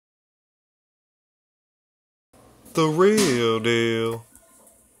The Real Deal.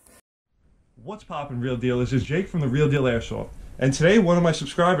 What's poppin', Real Deal? This is Jake from the Real Deal Airsoft. And today one of my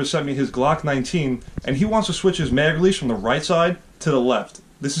subscribers sent me his Glock 19 and he wants to switch his mag release from the right side to the left.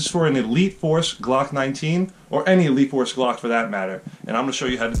 This is for an Elite Force Glock 19 or any Elite Force Glock for that matter. And I'm going to show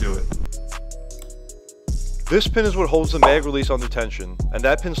you how to do it. This pin is what holds the mag release under tension, and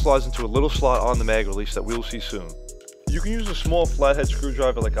that pin slides into a little slot on the mag release that we will see soon. You can use a small flathead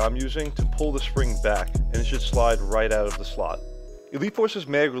screwdriver like I'm using to pull the spring back, and it should slide right out of the slot. Elite Force's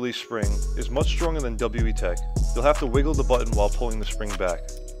mag release spring is much stronger than WE Tech. You'll have to wiggle the button while pulling the spring back.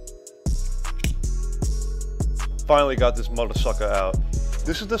 Finally got this mother sucker out.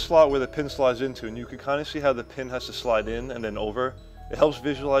 This is the slot where the pin slides into, and you can kind of see how the pin has to slide in and then over. It helps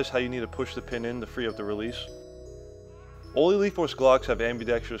visualize how you need to push the pin in to free up the release. All Elite Force Glocks have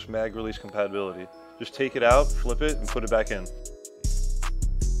ambidextrous mag release compatibility. Just take it out, flip it, and put it back in.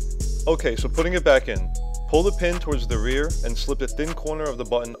 Okay, so putting it back in. Pull the pin towards the rear and slip the thin corner of the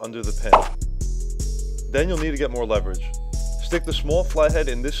button under the pin. Then you'll need to get more leverage. Stick the small flathead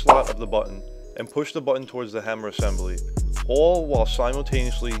in this slot of the button and push the button towards the hammer assembly, all while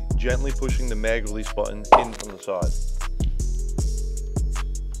simultaneously gently pushing the mag release button in from the side.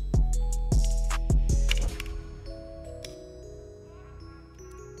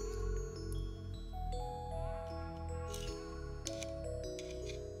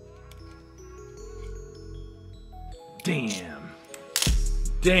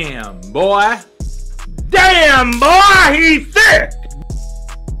 Damn, boy. Damn, boy, he's thick.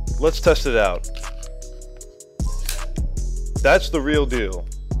 Let's test it out. That's the real deal.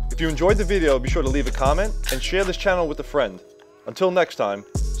 If you enjoyed the video, be sure to leave a comment and share this channel with a friend. Until next time,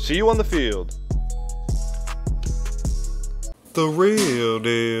 see you on the field. The Real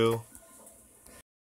Deal.